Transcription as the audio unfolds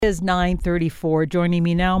Is 9:34. Joining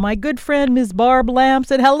me now, my good friend, Ms. Barb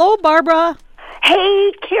Lamson. Hello, Barbara.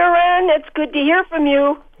 Hey, Karen. It's good to hear from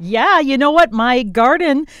you. Yeah, you know what? My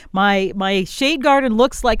garden, my shade garden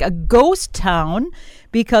looks like a ghost town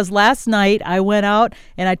because last night I went out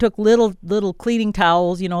and I took little cleaning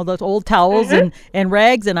towels, you know, those old towels and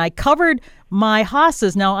rags, and I covered my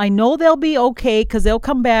hosses. Now, I know they'll be okay because they'll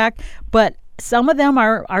come back, but some of them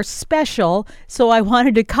are special, so I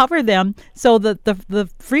wanted to cover them so that the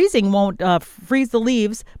freezing won't freeze the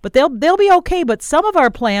leaves, but they'll be okay. But some of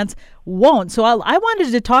our plants won't. So I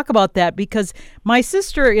wanted to talk about that because my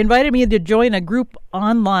sister invited me to join a group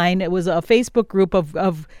online. It was a Facebook group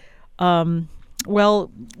of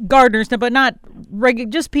gardeners, but not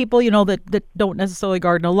just people, you know, that don't necessarily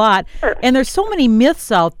garden a lot. Sure. And there's so many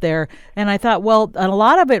myths out there. And I thought, well, a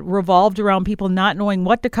lot of it revolved around people not knowing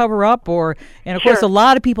what to cover up and of course, a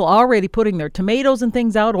lot of people already putting their tomatoes and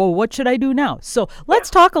things out. Oh, what should I do now? So let's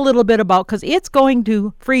talk a little bit about, because it's going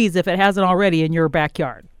to freeze if it hasn't already in your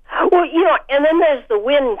backyard. Well, you know, and then there's the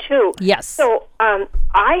wind, too. Yes. So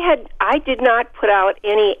I did not put out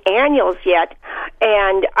any annuals yet,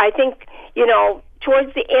 and I think, you know,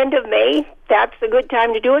 towards the end of May, that's a good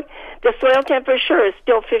time to do it. The soil temperature is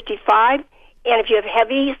still 55, and if you have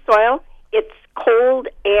heavy soil, it's cold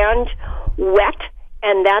and wet,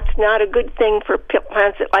 and that's not a good thing for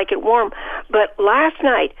plants that like it warm. But last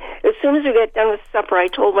night, as soon as we got done with supper, I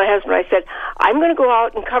told my husband, I said, I'm going to go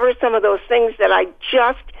out and cover some of those things that I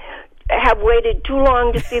just have waited too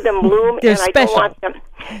long to see them bloom, They're and special. I don't want them.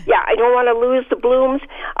 Yeah, I don't want to lose the blooms.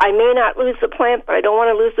 I may not lose the plant, but I don't want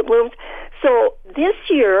to lose the blooms. So this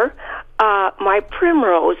year, my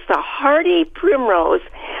primrose, the hardy primrose,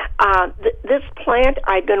 this plant,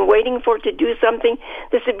 I've been waiting for it to do something.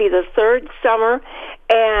 This would be the third summer,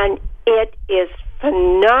 and it is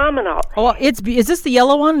phenomenal. Oh, is this the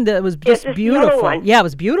yellow one that was just beautiful? One. Yeah, it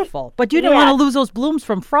was beautiful. But you didn't want to lose those blooms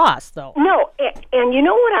from frost, though. No, and you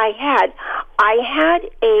know what I had? I had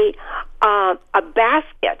a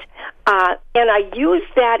basket, and I used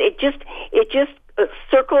that. It just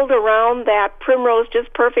circled around that primrose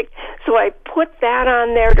just perfect. So I put that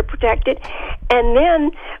on there to protect it, and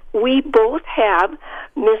then we both have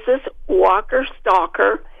Mrs. Walker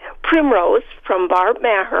Stalker primrose from Barb,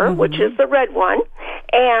 which is the red one.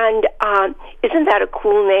 And isn't that a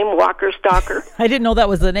cool name, Walker Stalker? I didn't know that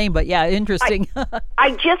was the name, but yeah, interesting.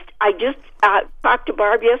 I just talked to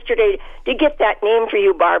Barb yesterday to get that name for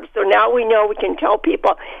you, Barb. So now we know we can tell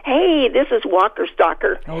people, hey, this is Walker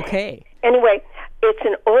Stalker. Okay. Anyway, it's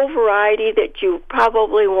an old variety that you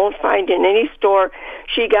probably won't find in any store.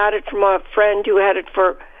 She got it from a friend who had it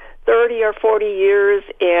for 30 or 40 years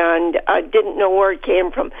and didn't know where it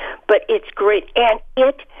came from. But it's great. And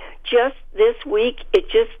it just this week, it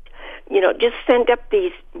just sent up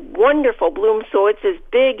these wonderful blooms. So it's as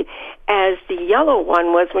big as the yellow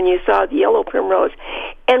one was when you saw the yellow primrose.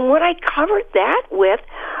 And what I covered that with,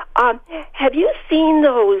 have you seen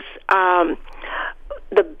those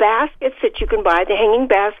the baskets that you can buy, the hanging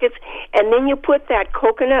baskets, and then you put that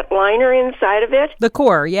coconut liner inside of it? The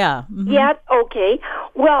core, yeah. Mm-hmm. Yeah, okay.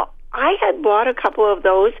 Well, I had bought a couple of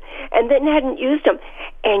those and then hadn't used them.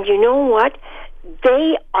 And you know what?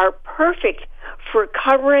 They are perfect for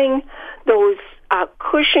covering those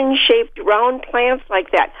cushion-shaped round plants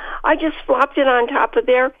like that. I just flopped it on top of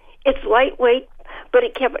there. It's lightweight, but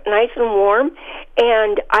it kept it nice and warm.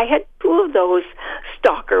 And I had two of those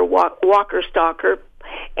Walker Stalker,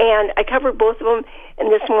 and I covered both of them.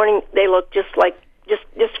 And this morning they look just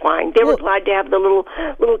fine. They were glad to have the little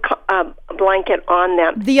blanket on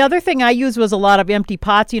them. The other thing I used was a lot of empty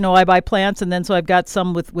pots. You know, I buy plants, and then so I've got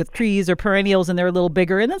some with trees or perennials, and they're a little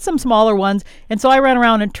bigger, and then some smaller ones. And so I ran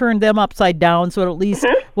around and turned them upside down, so it at least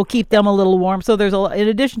will keep them a little warm. So there's in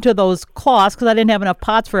addition to those cloths, because I didn't have enough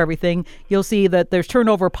pots for everything, you'll see that there's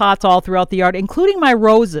turnover pots all throughout the yard, including my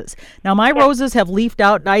roses. Now my roses have leafed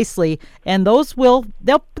out nicely, and those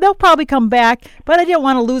they'll probably come back, but I didn't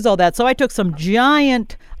want to lose all that, so I took some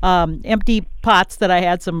giant empty pots that I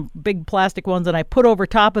had, some big plastic ones, and I put over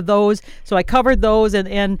top of those. So I covered those,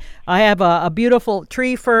 and I have a beautiful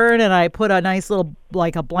tree fern, and I put a nice little,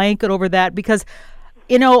 like a blanket over that, because,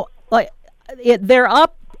 you know, they're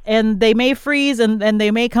up and they may freeze and they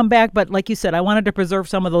may come back. But like you said, I wanted to preserve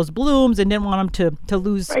some of those blooms and didn't want them to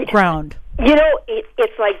lose ground. You know,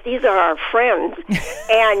 it's like these are our friends.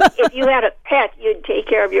 And if you had a pet, you'd take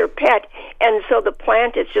care of your pet. And so the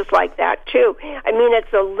plant is just like that, too. I mean,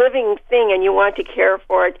 it's a living thing, and you want to care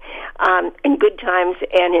for it in good times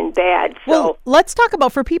and in bad. So, well, let's talk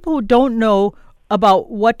about, for people who don't know about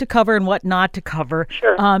what to cover and what not to cover.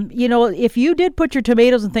 Sure. You know, if you did put your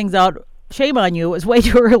tomatoes and things out shame on you. It was way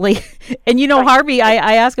too early. And Harvey,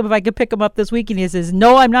 I asked him if I could pick them up this week, and he says,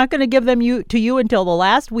 no, I'm not going to give them to you until the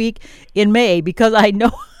last week in May, because I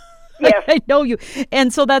know Yes. I know you.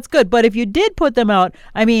 And so that's good. But if you did put them out,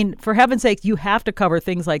 I mean, for heaven's sake, you have to cover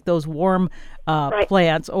things like those warm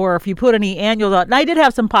plants, or if you put any annuals out. And I did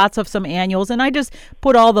have some pots of some annuals, and I just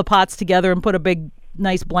put all the pots together and put a big,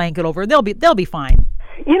 nice blanket over. They'll be fine.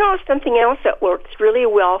 Something else that works really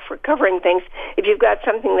well for covering things, if you've got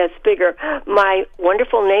something that's bigger, my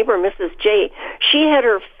wonderful neighbor, Mrs. J, she had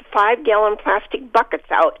her 5-gallon plastic buckets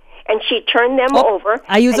out, and she turned them over.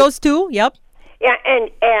 I use those too, yep. Yeah,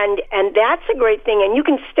 and that's a great thing, and you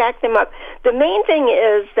can stack them up. The main thing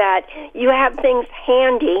is that you have things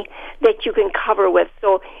handy that you can cover with.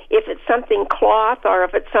 So if it's something cloth or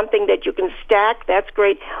if it's something that you can stack, that's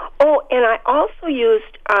great. Oh, and I also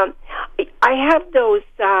used, I have those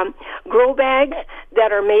grow bags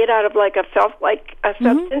that are made out of like a felt-like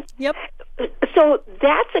substance. Yep. So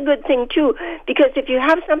that's a good thing, too, because if you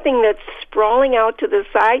have something that's sprawling out to the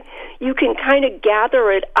side, you can kind of gather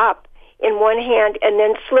it up in one hand and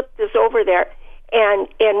then slip this over there. And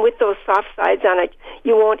with those soft sides on it,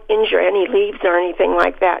 you won't injure any leaves or anything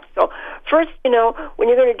like that. So first, when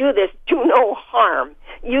you're going to do this, do no harm.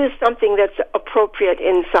 Use something that's appropriate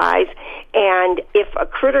in size. And if a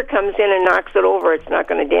critter comes in and knocks it over, it's not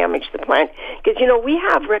going to damage the plant. Because, we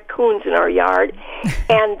have raccoons in our yard,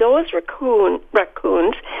 and those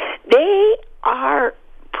raccoons, they are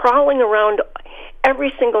prowling around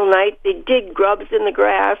every single night. They dig grubs in the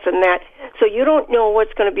grass and that. So you don't know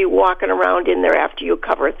what's going to be walking around in there after you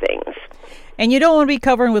cover things. And you don't want to be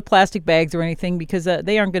covering with plastic bags or anything, because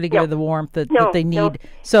they aren't going to give the warmth that they need. No.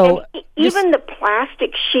 So even the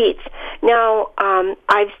plastic sheets. Now,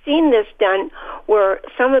 I've seen this done where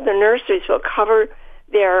some of the nurseries will cover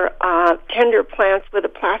their tender plants with a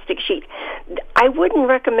plastic sheet. I wouldn't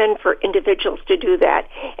recommend for individuals to do that.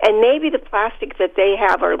 And maybe the plastic that they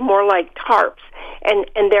have are more like tarps,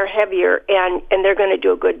 and they're heavier, and they're going to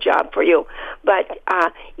do a good job for you. But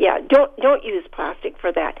don't use plastic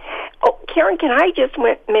for that. Oh, Karen, can I just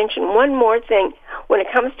mention one more thing when it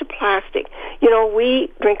comes to plastic?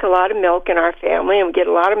 We drink a lot of milk in our family, and we get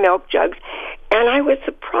a lot of milk jugs. And I was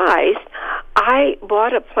surprised. I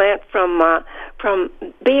bought a plant from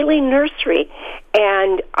Bailey Nursery,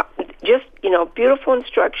 and just beautiful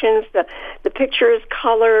instructions. The picture is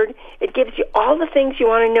colored. It gives you all the things you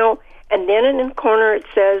want to know. And then in the corner it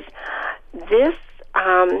says, this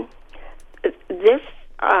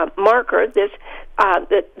marker, this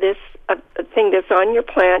thing that's on your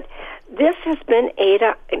plant, this has been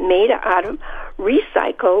made out of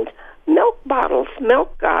recycled milk bottles,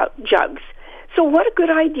 milk jugs. So what a good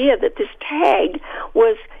idea that this tag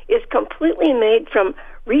is completely made from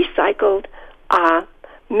recycled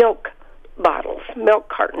milk bottles, milk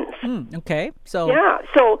cartons. Okay. So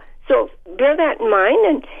So bear that in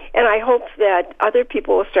mind, and I hope that other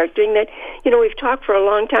people will start doing that. We've talked for a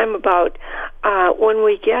long time about when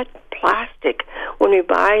we get plastic, when we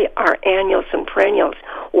buy our annuals and perennials,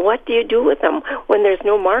 what do you do with them when there's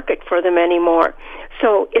no market for them anymore?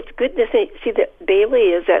 So it's good to see that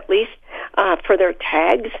Bailey is at least for their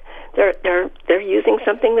tags, they're using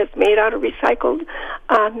something that's made out of recycled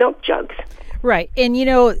milk jugs. Right. And,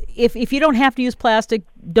 if you don't have to use plastic,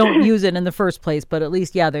 don't use it in the first place. But at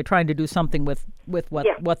least, they're trying to do something with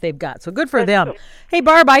what they've got. So good for them. True. Hey,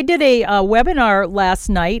 Barb, I did a webinar last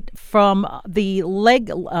night from the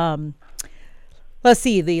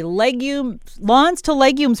Lawns to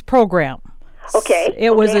Legumes program. Okay.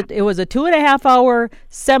 It was a 2.5 hour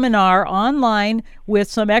seminar online with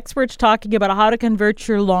some experts talking about how to convert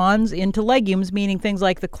your lawns into legumes, meaning things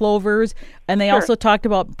like the clovers. And they also talked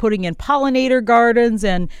about putting in pollinator gardens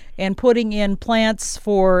and putting in plants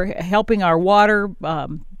for helping our water,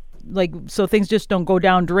 so things just don't go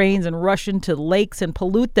down drains and rush into lakes and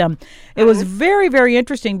pollute them. It was very, very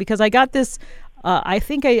interesting because I got this. I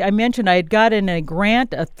think I mentioned I had gotten a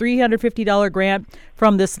grant, a $350 grant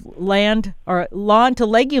from this Lawn to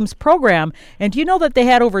Legumes program. And do you know that they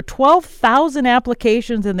had over 12,000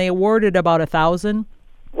 applications and they awarded about 1,000?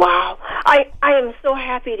 Wow. I am so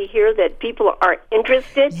happy to hear that people are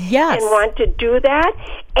interested and want to do that.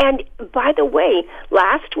 And by the way,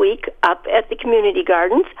 last week up at the community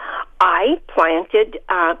gardens, I planted,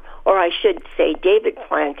 or I should say David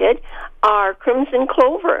planted, our crimson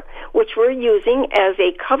clover, which we're using as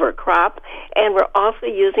a cover crop, and we're also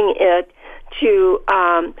using it to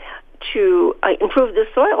improve the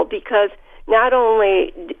soil, because not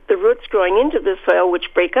only the roots growing into the soil,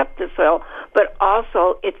 which break up the soil, but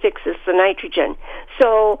also it fixes the nitrogen.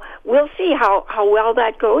 So we'll see how well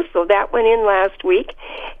that goes. So that went in last week.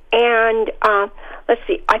 And let's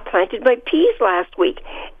see, I planted my peas last week,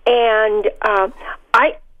 and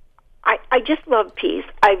I just love peas.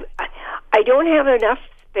 I don't have enough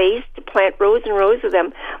space to plant rows and rows of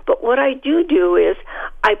them, but what I do is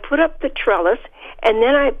I put up the trellis, and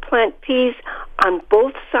then I plant peas on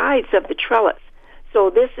both sides of the trellis. So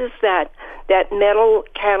this is that metal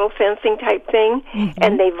cattle fencing type thing,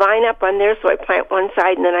 and they vine up on there, so I plant one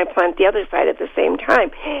side and then I plant the other side at the same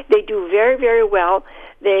time. They do very, very well.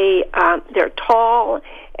 They're tall,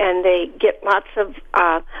 and they get lots of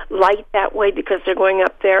light that way because they're going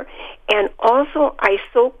up there. And also, I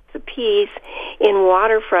soak the peas in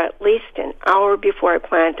water for at least an hour before I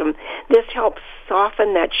plant them. This helps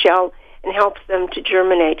soften that shell and helps them to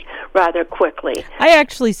germinate rather quickly. I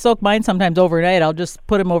actually soak mine sometimes overnight. I'll just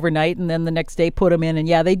put them overnight, and then the next day put them in. And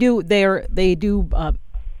yeah, they do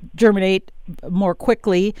germinate more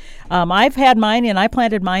quickly. I've had mine, and I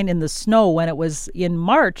planted mine in the snow when it was in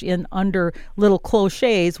March, in under little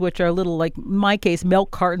clochets, which are little, like in my case,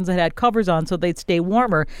 milk cartons that had covers on so they'd stay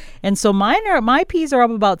warmer. And so my peas are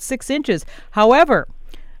up about 6 inches. However,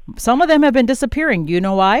 some of them have been disappearing. Do you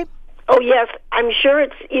know why? Oh yes, I'm sure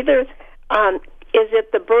it's either. Is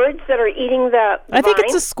it the birds that are eating the I think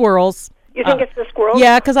it's the squirrels. You think it's the squirrels?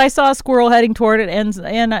 Yeah, because I saw a squirrel heading toward it,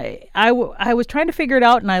 and I was trying to figure it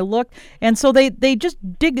out, and I looked, and so they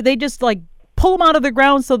just like pull them out of the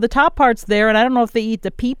ground, so the top part's there, and I don't know if they eat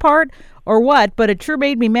the pea part or what, but it sure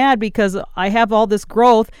made me mad because I have all this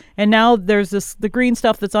growth, and now there's the green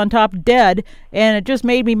stuff that's on top dead, and it just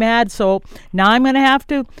made me mad. So now I'm going to have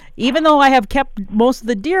to, even though I have kept most of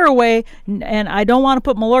the deer away, and I don't want to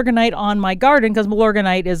put Milorganite on my garden because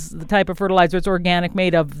Milorganite is the type of fertilizer, it's organic,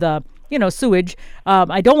 made of the sewage.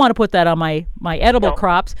 I don't want to put that on my edible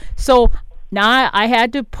crops. So now I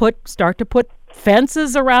had to start to put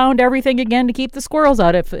fences around everything again to keep the squirrels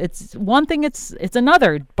out. If it's one thing, it's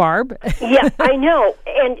another, Barb. Yeah, I know.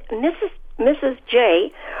 And Mrs.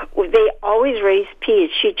 J, they always raise peas.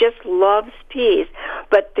 She just loves peas.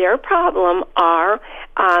 But their problem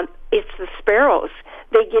it's the sparrows.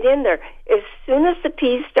 They get in there. As soon as the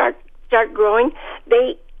peas start growing,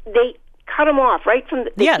 they cut them off right from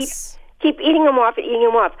the... Yes. Keep eating them off and eating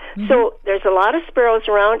them off. Mm-hmm. So there's a lot of sparrows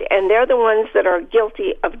around, and they're the ones that are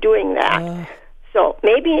guilty of doing that. So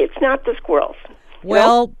maybe it's not the squirrels.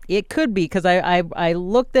 Well, it could be, because I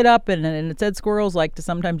looked it up, and it said squirrels like to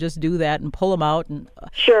sometimes just do that and pull them out. And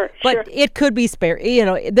Sure. It could be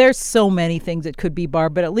there's so many things it could be,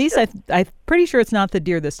 Barb, but at least I'm pretty sure it's not the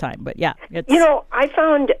deer this time. But yeah. I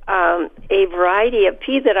found a variety of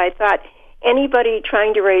pea that I thought anybody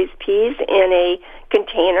trying to raise peas in a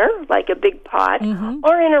container, like a big pot,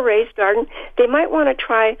 or in a raised garden, they might want to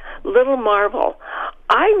try Little Marvel.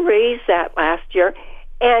 I raised that last year,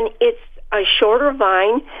 and it's a shorter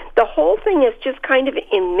vine. The whole thing is just kind of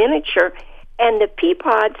in miniature, and the pea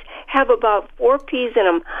pods have about 4 peas in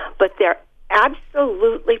them, but they're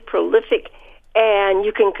absolutely prolific, and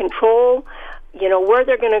you can control where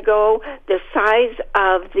they're going to go, the size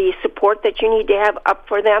of the support that you need to have up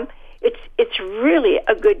for them. It's really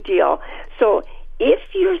a good deal. So if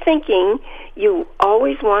you're thinking you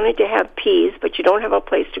always wanted to have peas, but you don't have a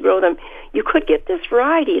place to grow them, you could get this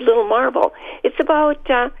variety, Little Marble. It's about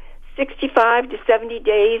 65 to 70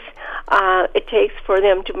 days it takes for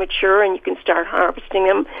them to mature, and you can start harvesting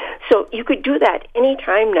them. So you could do that any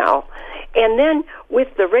time now. And then with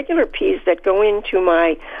the regular peas that go into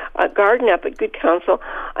my garden up at Good Counsel,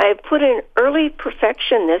 I have put in Early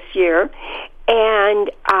Perfection this year.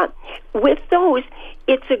 And with those,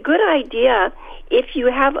 it's a good idea if you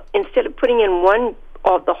have, instead of putting in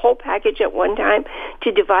the whole package at one time,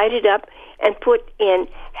 to divide it up and put in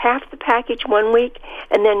half the package 1 week,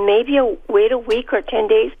 and then maybe wait a week or 10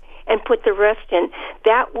 days and put the rest in.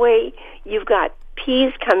 That way, you've got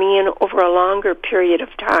peas coming in over a longer period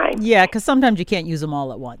of time. Yeah, because sometimes you can't use them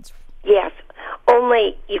all at once. Yes.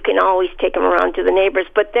 Only you can always take them around to the neighbors,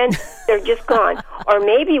 but then they're just gone. Or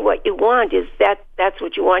maybe what you want is that's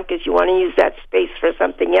what you want because you want to use that space for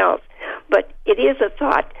something else. But it is a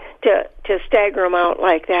thought to stagger them out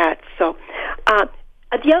like that. So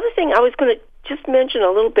the other thing I was going to just mention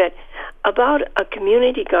a little bit about a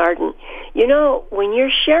community garden. When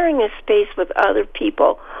you're sharing a space with other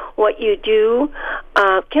people, what you do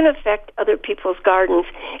can affect other people's gardens.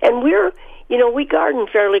 And we garden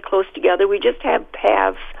fairly close together. We just have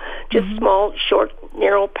paths, just small, short,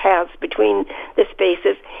 narrow paths between the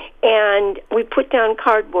spaces. And we put down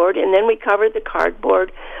cardboard, and then we cover the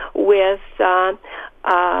cardboard with a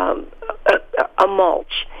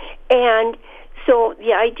mulch. And so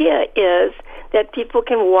the idea is that people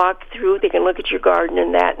can walk through. They can look at your garden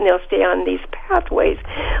and they'll stay on these pathways.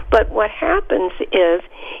 But what happens is,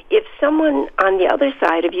 if someone on the other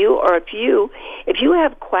side of you, or if you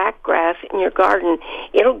have quack grass in your garden,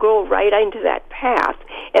 it'll go right into that path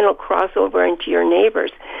and it'll cross over into your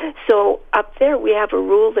neighbors. So up there we have a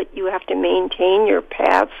rule that you have to maintain your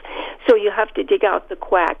paths, so you have to dig out the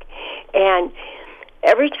quack. And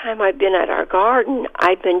every time I've been at our garden,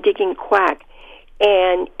 I've been digging quack.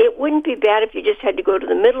 And it wouldn't be bad if you just had to go to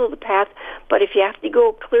the middle of the path, but if you have to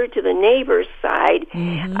go clear to the neighbor's side,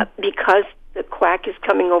 because the quack is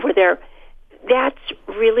coming over there, that's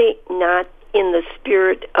really not in the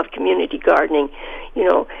spirit of community gardening. You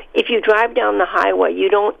know, if you drive down the highway, you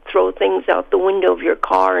don't throw things out the window of your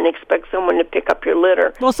car and expect someone to pick up your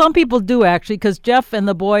litter. Well, some people do, actually, because Jeff and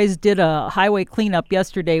the boys did a highway cleanup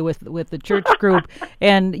yesterday with the church group,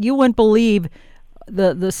 and you wouldn't believe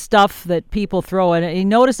the stuff that people throw. And you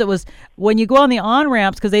notice it was when you go on the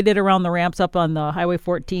on-ramps, because they did around the ramps up on the Highway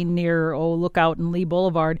 14 near Lookout and Lee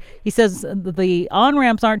Boulevard. He says the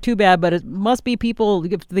on-ramps aren't too bad, but it must be people,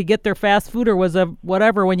 if they get their fast food or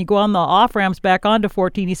whatever, when you go on the off-ramps back onto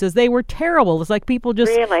 14, he says they were terrible. It's like people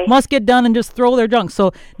just must get done and just throw their junk.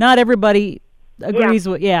 So not everybody agrees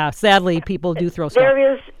with, sadly, people do throw stuff.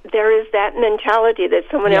 There is that mentality that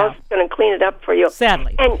someone else is going to clean it up for you.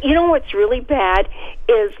 Sadly. And you know what's really bad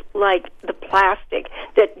is like the plastic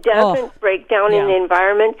that doesn't break down in the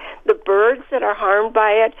environment, the birds that are harmed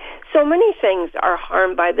by it. So many things are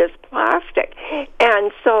harmed by this plastic.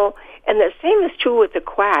 And the same is true with the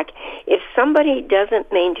quack. If somebody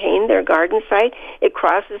doesn't maintain their garden site, it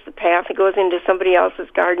crosses the path, it goes into somebody else's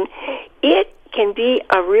garden, it can be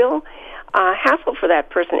a real hassle for that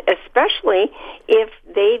person, especially if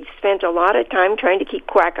they've spent a lot of time trying to keep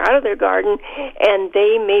quack out of their garden and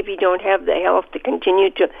they maybe don't have the health to continue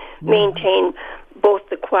to maintain both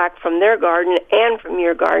the quack from their garden and from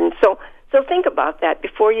your garden. So think about that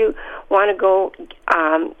before you want to go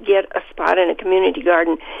get a spot in a community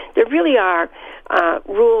garden. There really are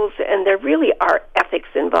rules, and there really are ethics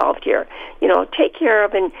involved here. You know, take care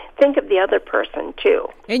of and think of the other person, too.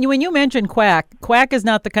 And when you mention quack is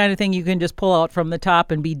not the kind of thing you can just pull out from the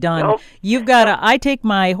top and be done. No. You've got to, I take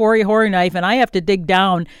my hori knife and I have to dig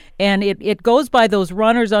down, and it goes by those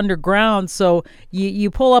runners underground, so you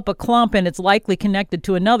pull up a clump and it's likely connected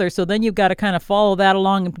to another, so then you've got to kind of follow that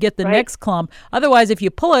along and get the next clump. Otherwise, if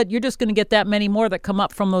you pull it, you're just going to get that many more that come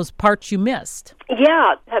up from those parts you missed.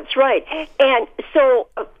 Yeah, that's right. And so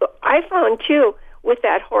I found, too, with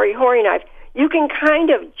that hori knife, you can kind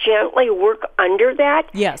of gently work under that,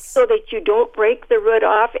 so that you don't break the root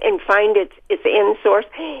off and find its end source.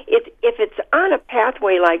 If it's on a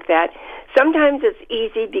pathway like that, sometimes it's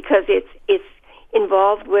easy because it's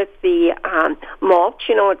involved with the mulch.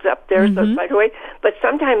 You know, it's up there, so it's right away. But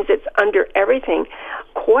sometimes it's under everything.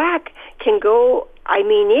 Quack can go. I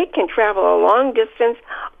mean, it can travel a long distance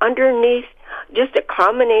underneath. Just a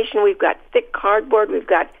combination. We've got thick cardboard. We've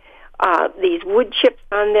got these wood chips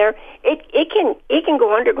on there. It can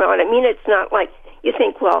go underground. I mean, it's not like you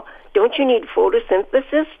think, well, don't you need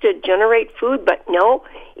photosynthesis to generate food? But no,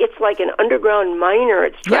 it's like an underground miner.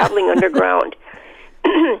 It's traveling underground.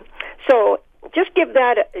 So just give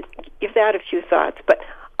that a few thoughts. But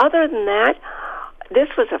other than that, this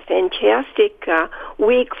was a fantastic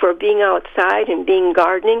week for being outside and being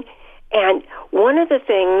gardening. And one of the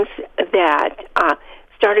things that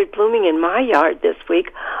started blooming in my yard this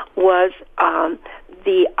week was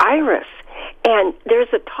the iris. And there's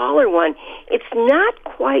a taller one. It's not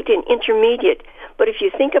quite an intermediate, but if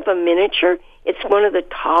you think of a miniature, it's one of the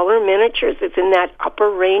taller miniatures. It's in that upper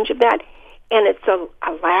range of that. And it's a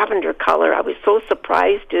lavender color. I was so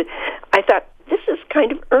surprised. I thought, this is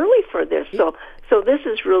kind of early for this. So this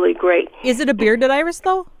is really great. Is it a bearded iris,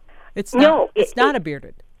 though? It's not. No, it's not a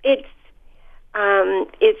bearded. It's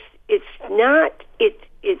not.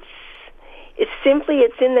 It's simply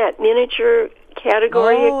it's in that miniature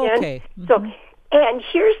category again. Okay. So, and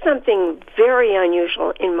here's something very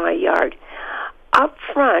unusual in my yard. Up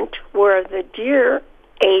front, where the deer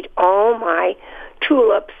ate all my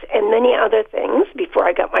tulips and many other things before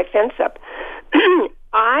I got my fence up,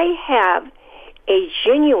 I have a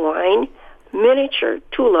genuine miniature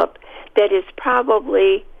tulip that is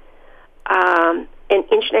probably an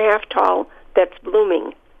inch and a half tall that's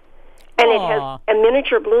blooming. And it has a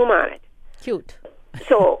miniature bloom on it. Cute.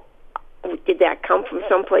 So did that come from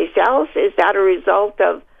someplace else? Is that a result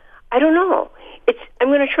of, I don't know. I'm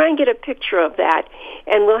going to try and get a picture of that,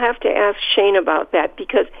 and we'll have to ask Shane about that,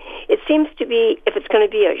 because it seems to be, if it's going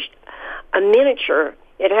to be a miniature,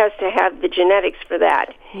 it has to have the genetics for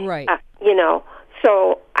that. Right. You know,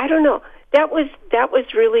 so I don't know. that was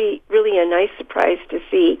really a nice surprise to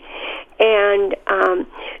see. And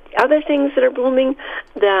other things that are blooming,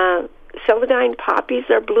 the celandine poppies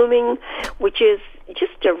are blooming, which is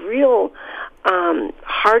just a real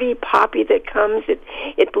hardy poppy that comes.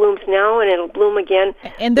 It blooms now and it'll bloom again.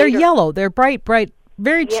 And they're yellow. They're bright,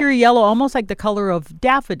 very cheery yellow, almost like the color of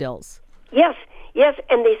daffodils. Yes,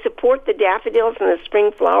 and they support the daffodils and the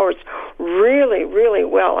spring flowers really, really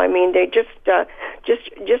well. I mean, they just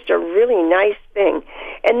a really nice thing.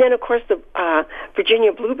 And then, of course, the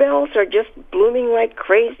Virginia bluebells are just blooming like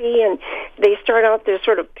crazy, and they start out, they're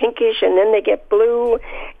sort of pinkish, and then they get blue,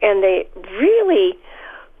 and they really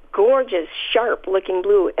gorgeous, sharp-looking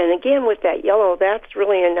blue. And again, with that yellow, that's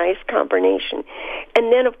really a nice combination.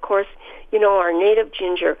 And then, of course, our native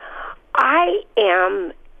ginger. I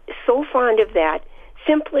am so fond of that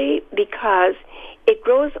simply because it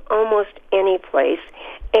grows almost any place,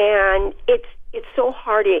 and it's so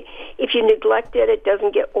hardy. If you neglect it, it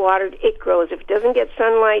doesn't get watered, it grows. If it doesn't get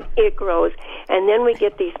sunlight, it grows. And then we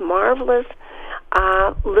get these marvelous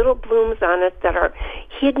little blooms on it that are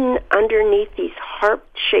hidden underneath these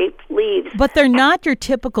harp-shaped leaves. But they're not your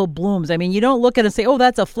typical blooms. I mean, you don't look at it and say, oh,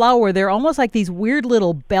 that's a flower. They're almost like these weird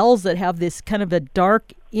little bells that have this kind of a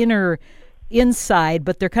dark inner inside,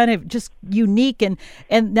 but they're kind of just unique. And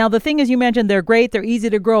now the thing is, you mentioned they're great, they're easy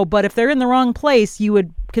to grow, but if they're in the wrong place, you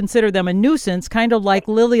would consider them a nuisance, kind of like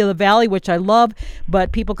lily of the valley, which I love,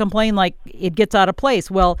 but people complain like it gets out of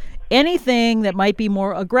place. Well, anything that might be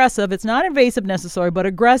more aggressive, it's not invasive necessarily, but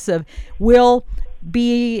aggressive, will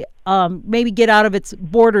be maybe get out of its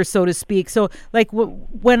borders, so to speak. So like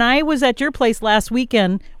when I was at your place last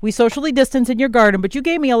weekend, we socially distanced in your garden, but you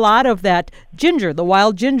gave me a lot of that ginger, the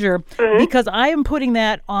wild ginger, because I am putting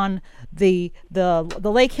that on the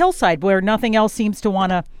lake hillside where nothing else seems to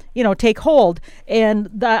want to take hold.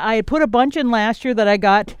 And I had put a bunch in last year that I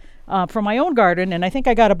got from my own garden, and I think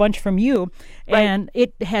I got a bunch from you, and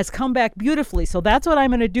it has come back beautifully. So that's what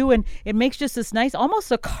I'm going to do, and it makes just this nice, almost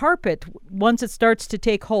a carpet once it starts to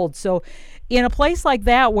take hold. So in a place like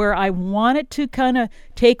that where I want it to kind of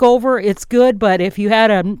take over, it's good, but if you had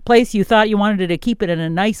a place you thought you wanted to keep it in a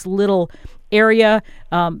nice little area,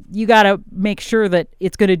 you got to make sure that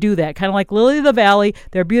it's going to do that. Kind of like lily of the valley,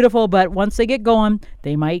 they're beautiful, but once they get going,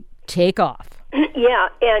 they might take off. Yeah,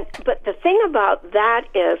 but the thing about that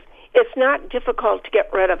is, it's not difficult to get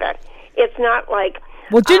rid of it. It's not like...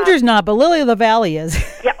 Well, ginger's not, but lily of the valley is.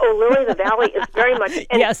 Yeah, lily of the valley is very much...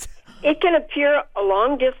 And yes. It can appear a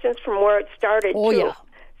long distance from where it started, too. Yeah.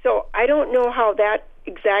 So I don't know how that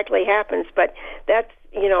exactly happens, but that's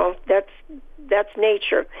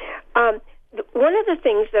nature. One of the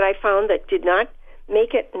things that I found that did not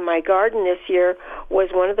make it in my garden this year was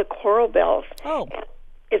one of the coral bells. Oh.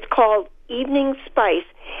 It's called Evening Spice,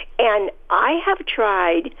 and I have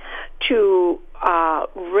tried to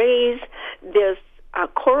raise this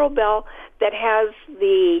coral bell that has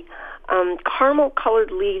the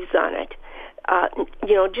caramel-colored leaves on it.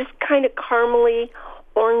 Just kind of caramely,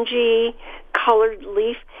 orangey colored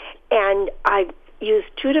leaf, and I've used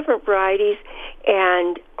 2 different varieties,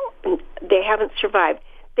 and they haven't survived.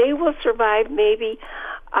 They will survive maybe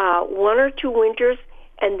 1 or 2 winters,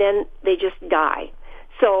 and then they just die.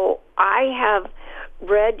 So I have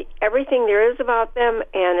read everything there is about them,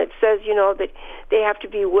 and it says, that they have to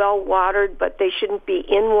be well watered, but they shouldn't be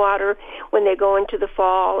in water when they go into the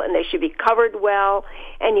fall, and they should be covered well,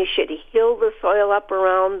 and you should hill the soil up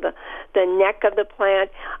around the neck of the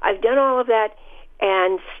plant. I've done all of that,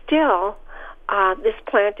 and still this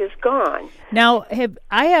plant is gone. Now,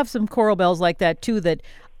 I have some coral bells like that, too, that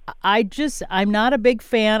I'm not a big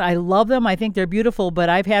fan. I love them. I think they're beautiful, but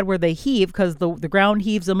I've had where they heave because the ground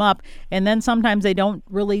heaves them up, and then sometimes they don't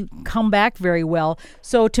really come back very well.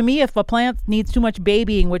 So to me, if a plant needs too much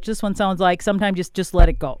babying, which this one sounds like, sometimes just let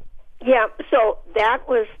it go. Yeah, so that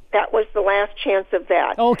was the last chance of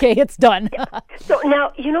that. Okay, it's done. Yeah. So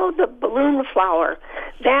now, the balloon flower,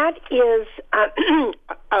 that is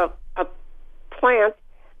a plant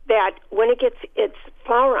that when it gets its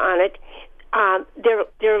flower on it,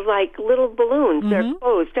 they're like little balloons. They're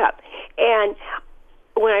closed up. And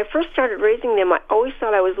when I first started raising them, I always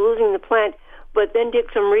thought I was losing the plant, but then did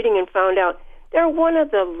some reading and found out they're one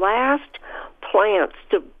of the last plants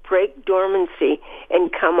to break dormancy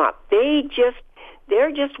and come up. They're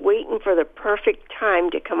just waiting for the perfect time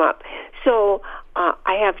to come up. So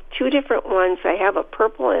I have 2 different ones. I have a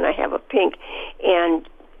purple and I have a pink, and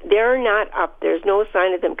they're not up. There's no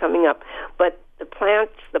sign of them coming up. But the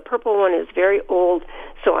plants, the purple one is very old,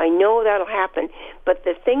 so I know that'll happen. But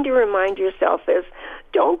the thing to remind yourself is,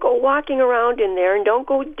 don't go walking around in there and don't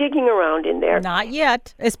go digging around in there. Not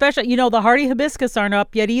yet. Especially, the hardy hibiscus aren't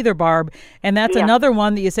up yet either, Barb. And that's another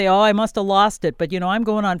one that you say, I must have lost it. But, I'm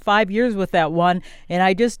going on 5 years with that one. And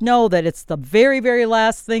I just know that it's the very, very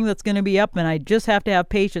last thing that's going to be up. And I just have to have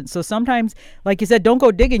patience. So sometimes, like you said, don't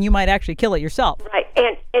go digging. You might actually kill it yourself. Right.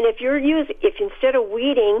 And if instead of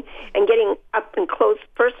weeding and getting up and close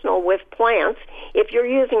personal with plants, if you're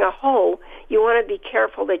using a hoe, you want to be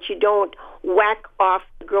careful that you don't whack off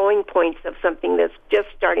the growing points of something that's just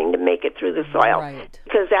starting to make it through the soil. Right.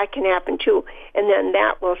 Because that can happen too. And then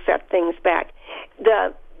that will set things back.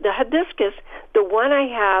 The hibiscus, the one I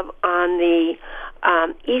have on the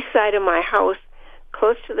east side of my house,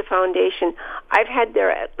 close to the foundation, I've had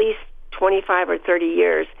there at least 25 or 30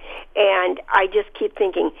 years, and I just keep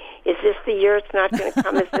thinking, is this the year it's not going to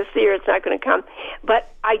come? Is this the year it's not going to come?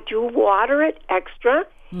 But I do water it extra,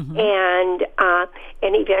 and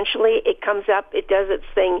eventually it comes up, it does its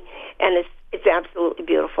thing, and it's absolutely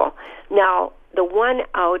beautiful. Now, the one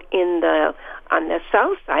out on the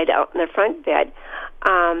south side, out in the front bed,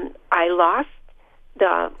 I lost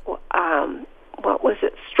the what was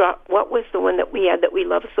it? What was the one that we had that we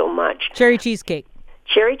love so much? Cherry cheesecake.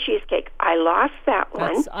 Cherry cheesecake. I lost that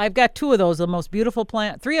one. I've got two of those, the most beautiful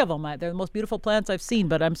plant. Three of them. They're the most beautiful plants I've seen,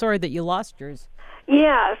 but I'm sorry that you lost yours.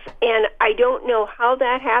 Yes, and I don't know how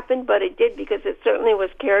that happened, but it did because it certainly was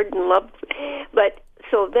cared and loved. But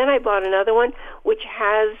so then I bought another one, which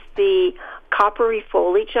has the coppery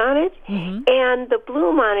foliage on it, and the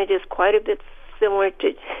bloom on it is quite a bit similar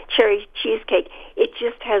to cherry cheesecake. It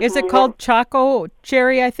just has. Is it called Choco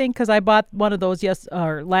Cherry? I think because I bought one of those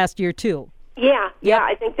last year too. Yeah,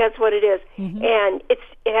 I think that's what it is. And it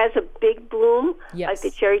has a big bloom, like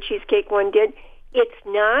the cherry cheesecake one did. It's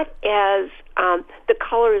not as, the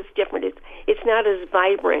color is different. It's not as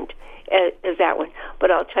vibrant as that one.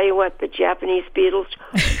 But I'll tell you what, the Japanese beetles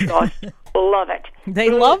love it. They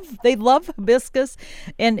love hibiscus.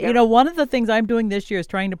 And, one of the things I'm doing this year is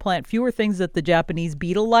trying to plant fewer things that the Japanese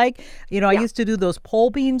beetle like. I used to do those pole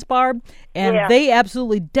beans, Barb, and they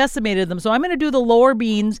absolutely decimated them. So I'm going to do the lower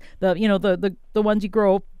beans, the ones you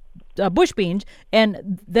grow, bush beans,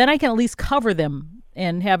 and then I can at least cover them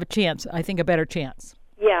and have a chance, I think a better chance.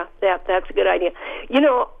 Yeah, that's a good idea.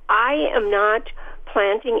 I am not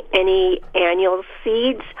planting any annual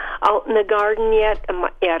seeds out in the garden yet,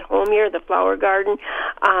 at home here, the flower garden.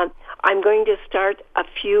 I'm going to start a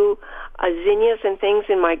few zinnias and things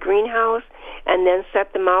in my greenhouse and then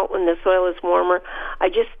set them out when the soil is warmer. I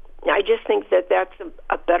just think that that's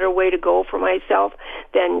a better way to go for myself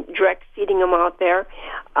than direct seeding them out there,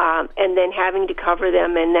 and then having to cover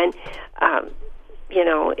them, and then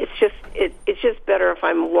it's just better if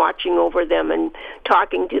I'm watching over them and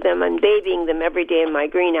talking to them and babying them every day in my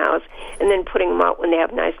greenhouse, and then putting them out when they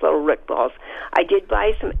have nice little root balls. I did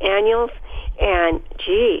buy some annuals, and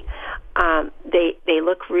they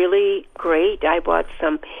look really great. I bought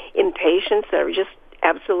some impatiens that are just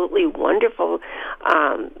absolutely wonderful.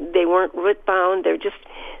 They weren't root bound. They're just,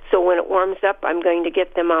 so when it warms up, I'm going to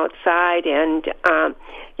get them outside, and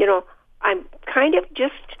I'm kind of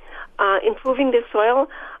just improving the soil.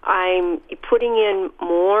 I'm putting in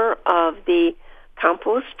more of the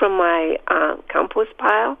compost from my compost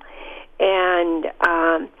pile, and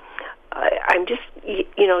I'm just,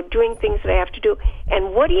 doing things that I have to do.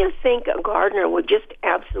 And what do you think a gardener would just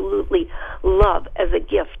absolutely love as a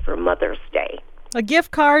gift for Mother's Day? A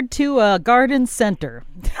gift card to a garden center.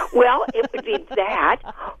 Well, it would be that,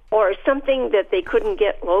 or something that they couldn't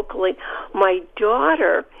get locally. My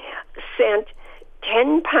daughter sent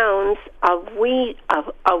 10 pounds of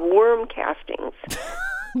worm castings.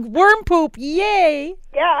 Worm poop, yay!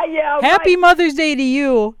 Yeah. Happy Mother's Day to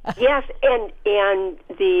you. Yes, and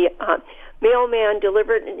the mailman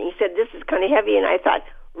delivered, and he said, this is kind of heavy, and I thought,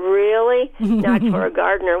 really? Not for a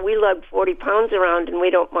gardener. We lug 40 pounds around, and we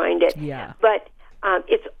don't mind it. Yeah. But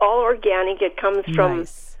it's all organic. It comes from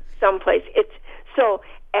someplace. So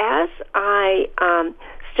as I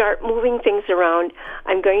start moving things around,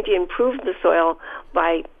 I'm going to improve the soil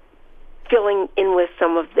by filling in with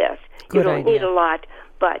some of this. You don't need a lot,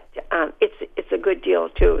 but it's a good deal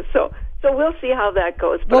too. So we'll see how that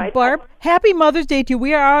goes. But Barb, happy Mother's Day to you.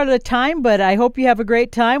 We are out of time, but I hope you have a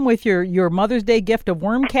great time with your Mother's Day gift of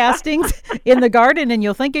worm castings in the garden, and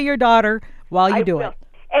you'll think of your daughter while you do it.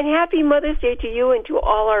 And happy Mother's Day to you and to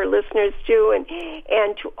all our listeners, too,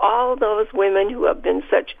 and to all those women who have been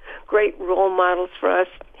such great role models for us.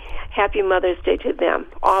 Happy Mother's Day to them,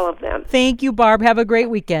 all of them. Thank you, Barb. Have a great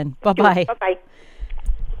weekend. Bye-bye. Bye-bye.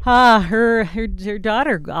 Her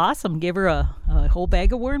daughter, awesome, gave her a whole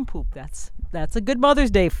bag of worm poop. That's a good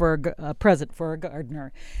Mother's Day for a present for a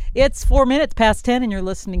gardener. It's 4 minutes past 10, and you're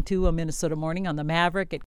listening to a Minnesota Morning on the Maverick at